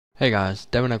Hey guys,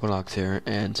 Devin Equinox here,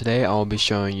 and today I will be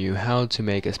showing you how to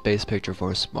make a space picture for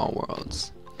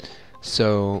Smallworlds.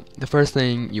 So, the first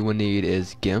thing you will need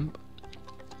is Gimp,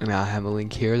 and I have a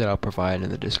link here that I'll provide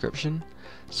in the description.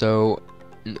 So,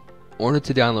 in order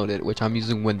to download it, which I'm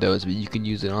using Windows, but you can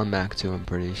use it on Mac too, I'm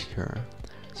pretty sure.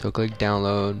 So click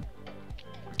download,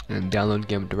 and download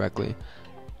Gimp directly.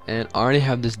 And I already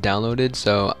have this downloaded,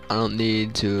 so I don't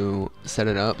need to set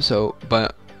it up.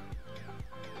 But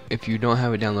if you don't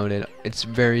have it downloaded, it's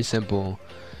very simple.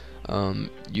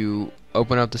 You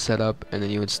open up the setup and then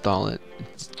you install it.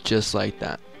 It's just like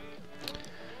that.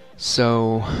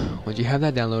 So once you have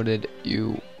that downloaded,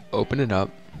 you open it up,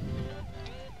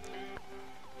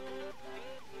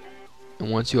 and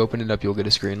once you open it up, you'll get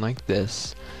a screen like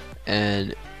this,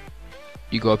 and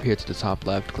you go up here to the top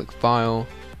left, click File,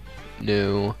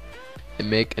 New, and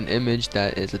make an image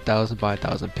that is 1000 by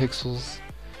 1000 pixels.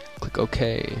 Click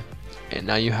OK. And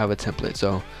now you have a template.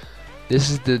 So this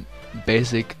is the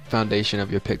basic foundation of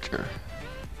your picture.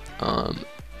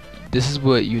 This is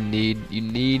what you need. You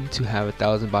need to have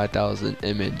 1000 by 1000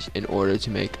 image in order to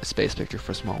make a space picture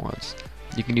for Smallworlds.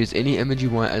 You can use any image you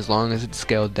want as long as it's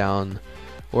scaled down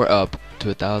or up to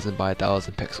 1000 by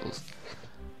 1000 pixels.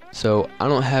 So I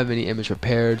don't have any image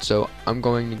prepared, so I'm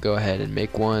going to go ahead and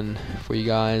make one for you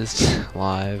guys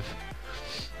live.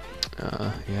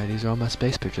 Yeah, these are all my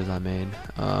space pictures I made.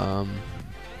 I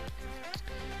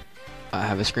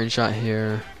have a screenshot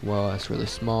here. Well, it's really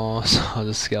small, so I'll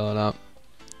just scale it up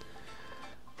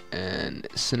and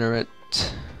center it.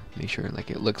 Make sure like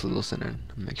it looks a little centered.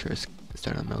 Make sure it's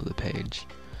starting in the middle of the page.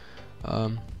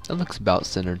 It looks about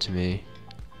centered to me.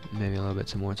 Maybe a little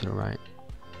bit more to the right.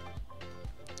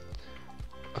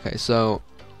 Okay, so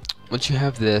once you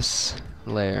have this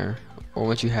layer, or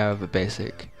once you have a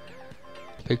basic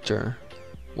picture,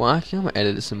 well, actually I'm gonna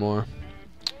edit it some more.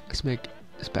 Let's make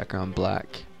this background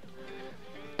black,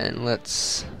 and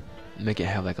let's make it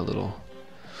have like a little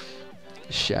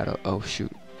shadow. Oh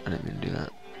shoot, I didn't mean to do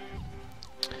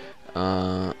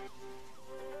that.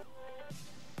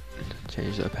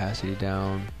 Change the opacity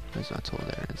down. There's my tool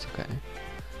there. It's okay.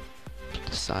 Put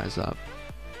the size up.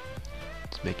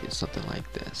 Let's make it something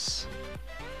like this.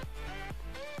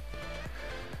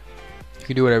 You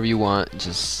can do whatever you want.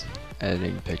 Just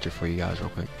editing the picture for you guys real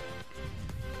quick,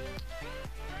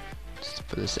 just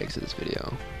for the sakes of this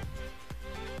video.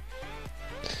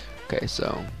 Okay,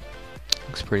 so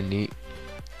looks pretty neat.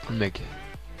 I'll make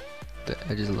the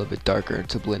edges a little bit darker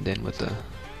to blend in with the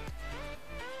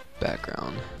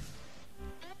background.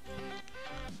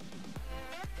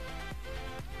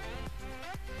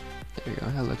 There you go.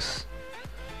 That looks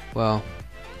well.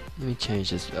 Let me change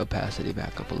this opacity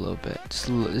back up a little bit. Just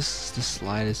this is the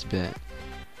slightest bit.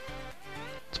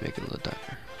 Let's make it a little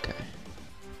darker. Okay.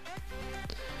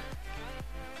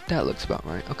 That looks about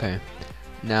right. Okay.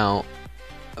 Now,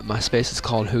 my space is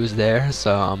called Who's There,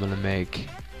 so I'm gonna make,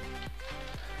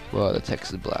 well, the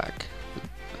text is black.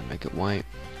 I'll make it white.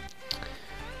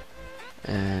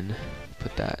 And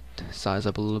put that size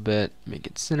up a little bit. Make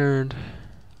it centered.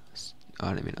 Oh, I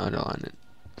didn't mean underline it.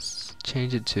 Let's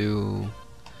change it to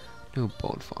new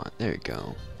bold font. There you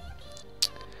go.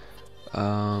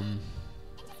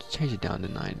 Change it down to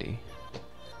 90,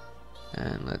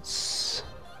 and let's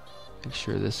make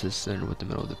sure this is centered with the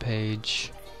middle of the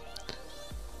page.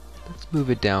 Let's move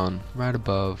it down right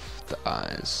above the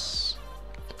eyes.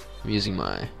 I'm using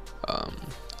my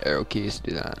arrow keys to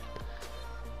do that.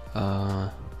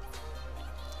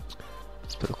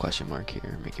 Let's put a question mark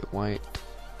here, make it white.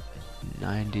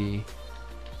 90.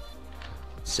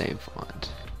 Same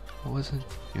font. What was it?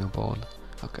 New bold.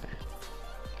 Okay.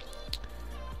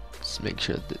 Let's make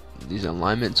sure that use an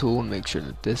alignment tool and make sure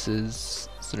that this is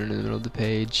centered in the middle of the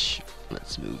page.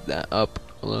 Let's move that up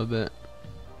a little bit.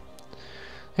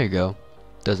 There you go.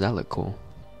 Does that look cool?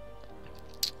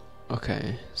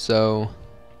 Okay, so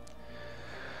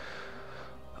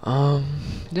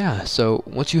yeah, so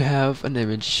once you have an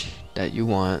image that you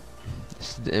want,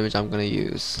 this is the image I'm gonna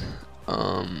use.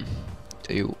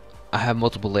 I have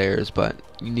multiple layers, but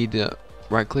you need to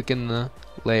right click in the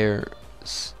layer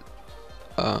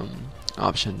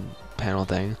option panel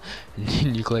thing, and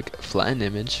then you click flatten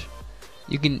image.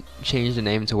 You can change the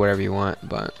name to whatever you want,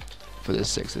 but for the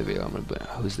sake of the video, I'm gonna put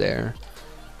Who's There.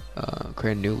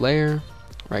 Create a new layer,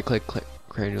 right click,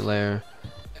 create a new layer,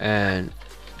 and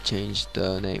change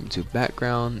the name to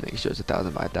background. Make sure it's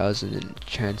 1000 by 1000 and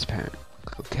transparent.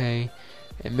 Click OK,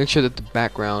 and make sure that the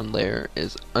background layer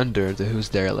is under the Who's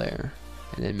There layer,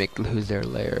 and then make the Who's There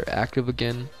layer active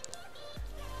again,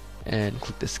 and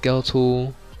click the scale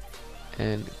tool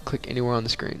and click anywhere on the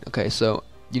screen. Okay, so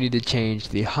you need to change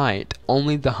the height,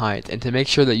 only the height, and to make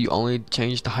sure that you only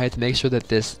change the height, make sure that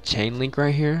this chain link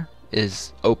right here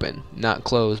is open, not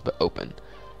closed but open.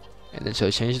 And then so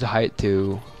change the height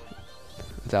to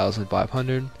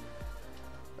 1500,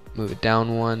 move it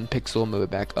down 1 pixel, move it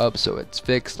back up so it's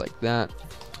fixed like that,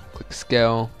 click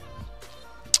scale,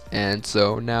 and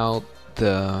so now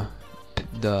the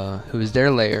who's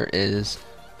their layer is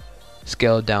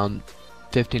scaled down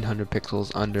 1500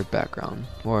 pixels under background,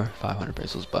 or 500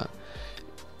 pixels, but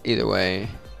either way.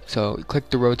 So click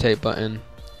the rotate button,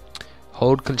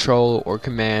 hold control or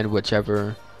command,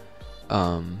 whichever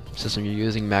system you're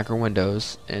using, Mac or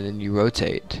Windows, and then you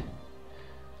rotate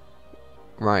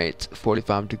right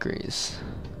 45 degrees,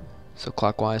 so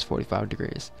clockwise 45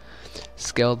 degrees.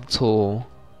 Scale the tool,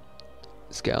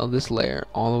 scale this layer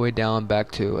all the way down back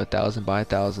to 1000 by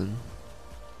 1000,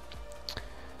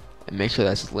 and make sure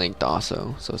that's linked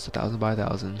also, so it's 1000 by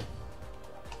 1000.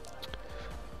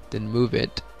 Then move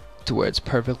it to where it's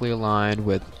perfectly aligned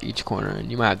with each corner, and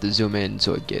you might have to zoom in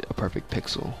so it get a perfect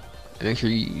pixel. And make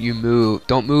sure you move,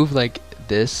 don't move like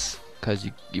this, because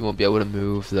you won't be able to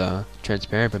move the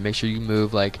transparent, but make sure you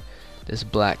move like this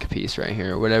black piece right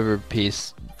here, or whatever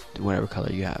piece, whatever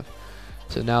color you have.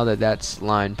 So now that that's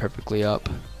lined perfectly up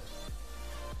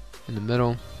in the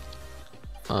middle,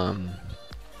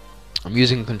 I'm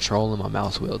using control on my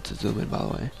mouse wheel to zoom in, by the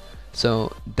way.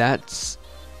 So that's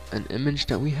an image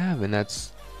that we have, and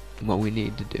that's what we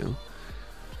need to do.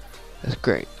 That's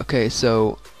great. Okay,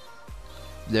 so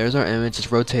there's our image.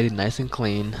 It's rotated nice and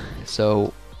clean.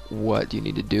 So what you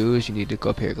need to do is you need to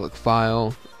go up here, click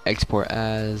File, Export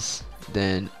As,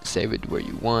 then save it where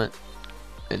you want,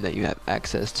 and then you have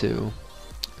access to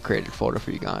a created folder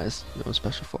for you guys. No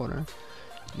special folder.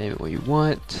 Name it what you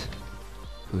want.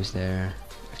 Who's there?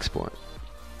 Export.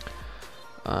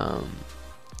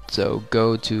 So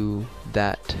go to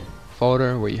that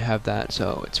folder where you have that,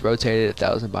 so it's rotated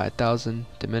 1000 by 1000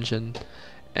 dimension,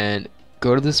 and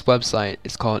go to this website.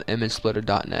 It's called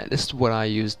Imagesplitter.net. This is what I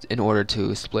used in order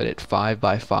to split it 5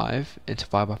 by 5 into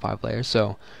 5 by 5 layers.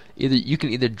 So you can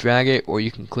either drag it, or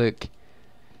you can click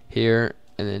here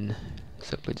and then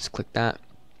simply just click that,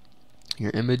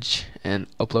 your image, and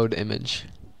upload the image.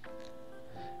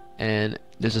 And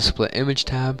there's a split image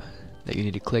tab that you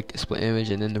need to click, split image,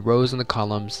 and then the rows and the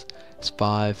columns is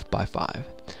 5 by 5.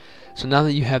 So now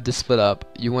that you have this split up,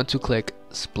 you want to click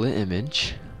split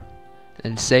image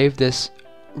and save this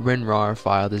WinRAR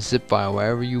file, the zip file,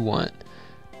 wherever you want,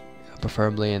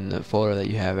 preferably in the folder that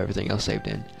you have everything else saved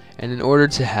in. And in order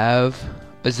to have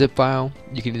a zip file,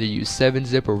 you can either use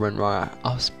 7-zip or WinRAR.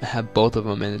 I'll have both of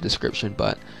them in the description,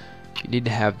 but you need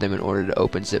to have them in order to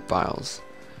open zip files.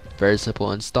 Very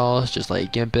simple installs, just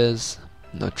like Gimp is.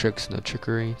 No tricks, no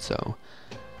trickery. So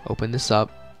open this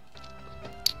up.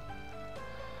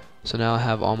 So now I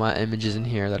have all my images in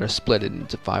here that are split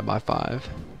into 5 by 5.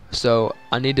 So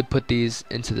I need to put these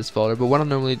into this folder, but what I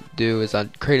normally do is I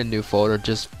create a new folder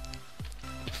just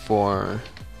for,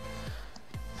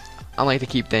 I like to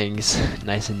keep things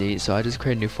nice and neat, so I just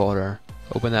create a new folder,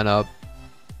 open that up.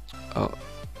 Oh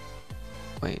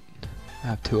wait, I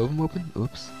have 2 of them open.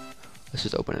 Oops, let's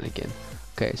just open it again.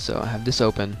 Okay, so I have this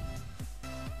open,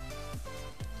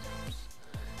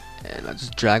 and I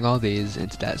just drag all these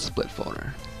into that split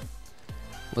folder.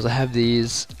 Once I have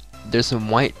these, there's some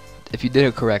white. If you did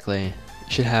it correctly,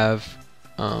 you should have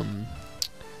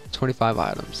 25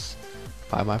 items,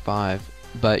 5 by 5.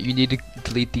 But you need to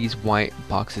delete these white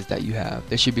boxes that you have.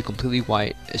 They should be completely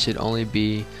white. It should only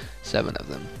be 7 of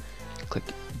them. Click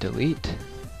delete.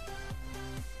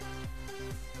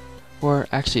 Or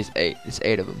actually, it's 8. It's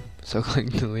 8 of them. So click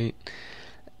delete.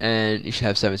 And you should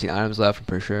have 17 items left, I'm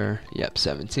pretty sure. Yep,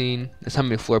 17. That's how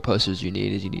many floor posters you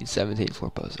need. Is you need 17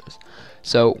 floor posters.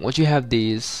 So once you have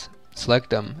these,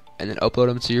 select them and then upload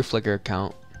them to your Flickr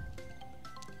account,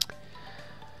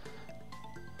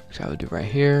 which I would do right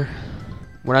here.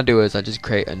 What I do is I just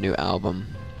create a new album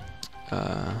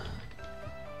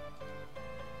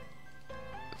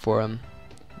for them.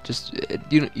 Just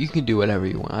you can do whatever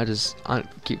you want. I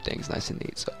keep things nice and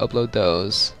neat. So upload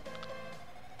those.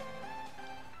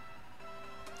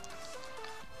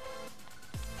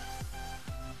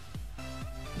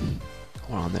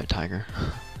 Hold on there, Tiger.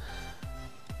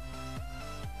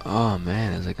 Oh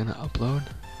man, is it gonna upload?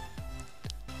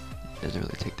 It doesn't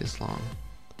really take this long.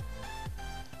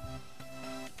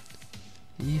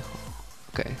 Yeehaw.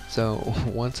 Okay, so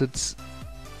once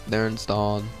they're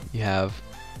installed, you have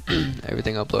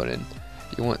everything uploaded.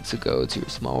 You want to go to your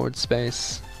Smallworlds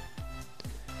space.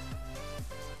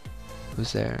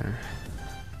 Who's there?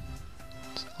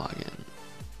 Let's log in.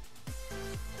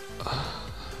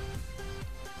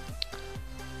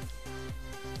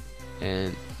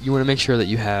 and you want to make sure that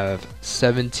you have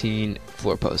 17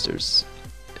 floor posters.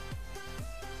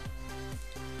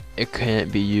 It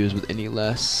can't be used with any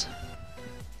less.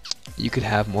 You could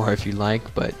have more if you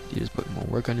like, but you just put more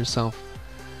work on yourself.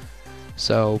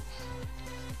 So,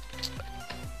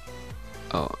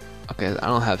 okay, I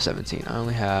don't have 17. I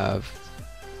only have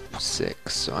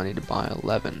 6, so I need to buy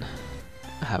 11.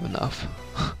 I have enough.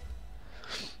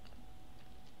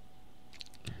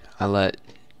 I let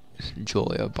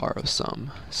Julia borrow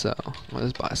some, so I'll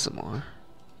just buy some more.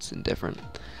 It's indifferent.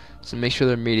 So make sure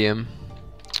they're medium.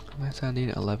 I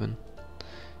need 11.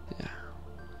 Yeah.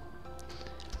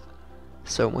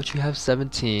 So once you have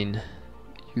 17,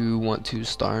 you want to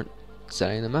start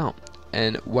setting them out.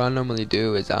 And what I normally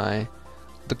do is I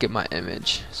look at my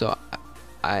image. So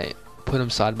I put them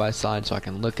side by side so I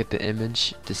can look at the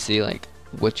image to see like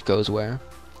which goes where.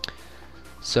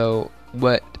 So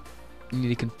what you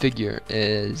need to configure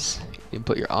is you can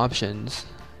put your options,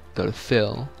 go to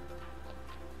fill,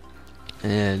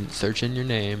 and search in your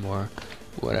name or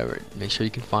whatever. Make sure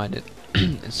you can find it.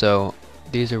 And so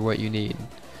these are what you need.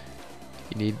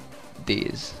 You need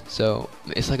these. So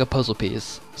it's like a puzzle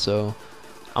piece. So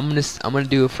I'm gonna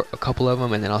do it for a couple of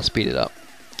them and then I'll speed it up.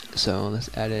 So let's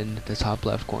add in the top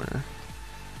left corner,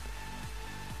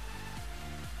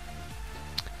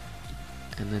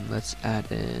 and then let's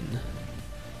add in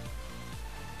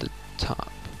the top.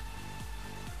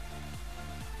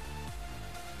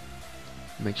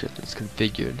 Make sure that it's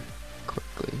configured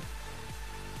correctly.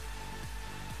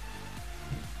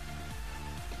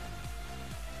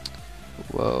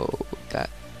 Whoa,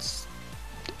 that's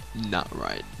not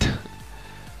right.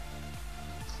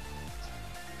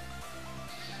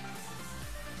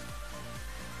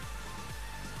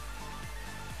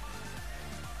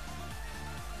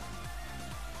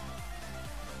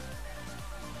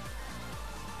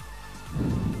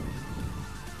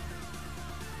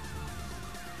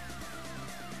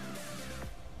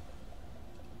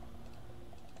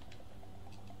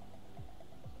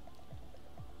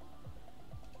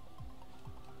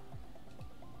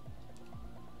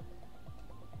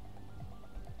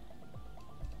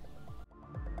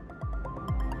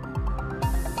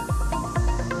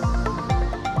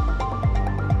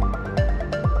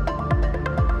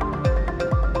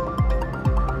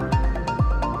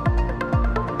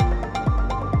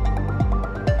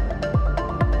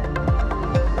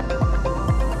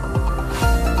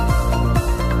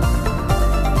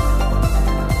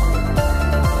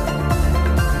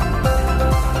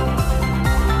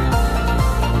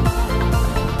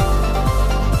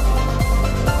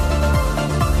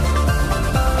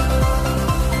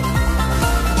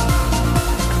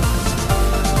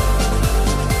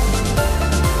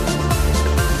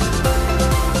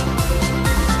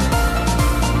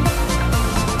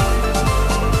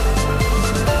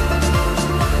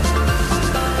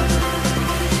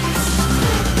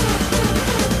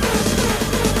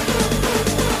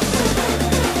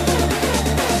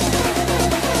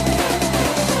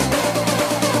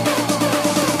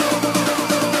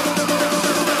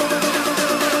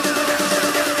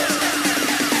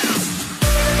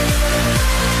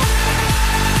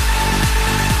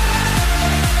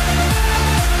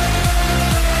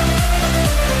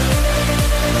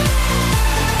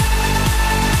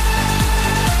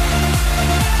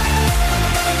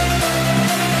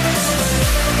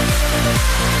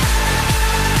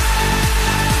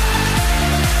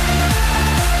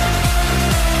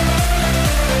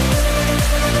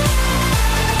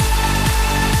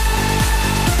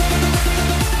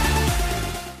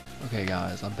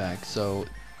 I'm back. So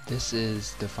this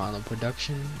is the final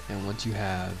production, and once you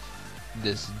have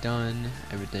this done,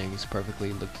 everything is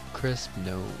perfectly looking crisp,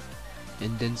 no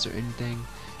indents or anything.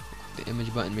 The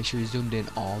image button, make sure you zoomed in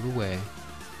all the way,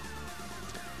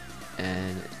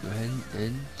 and go ahead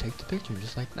and take the picture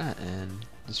just like that, and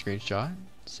the screenshot,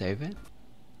 save it,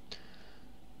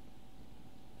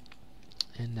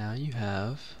 and now you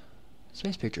have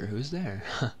space picture. Who's there?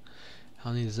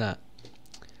 How neat is that?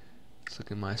 Let's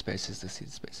look at my spaces to see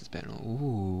the spaces panel.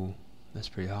 Ooh, that's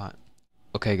pretty hot.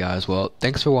 Okay guys, well,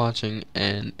 thanks for watching,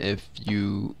 and if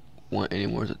you want any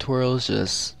more tutorials,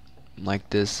 just like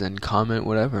this and comment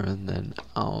whatever, and then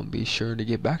I'll be sure to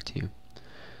get back to you.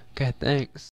 Okay, thanks.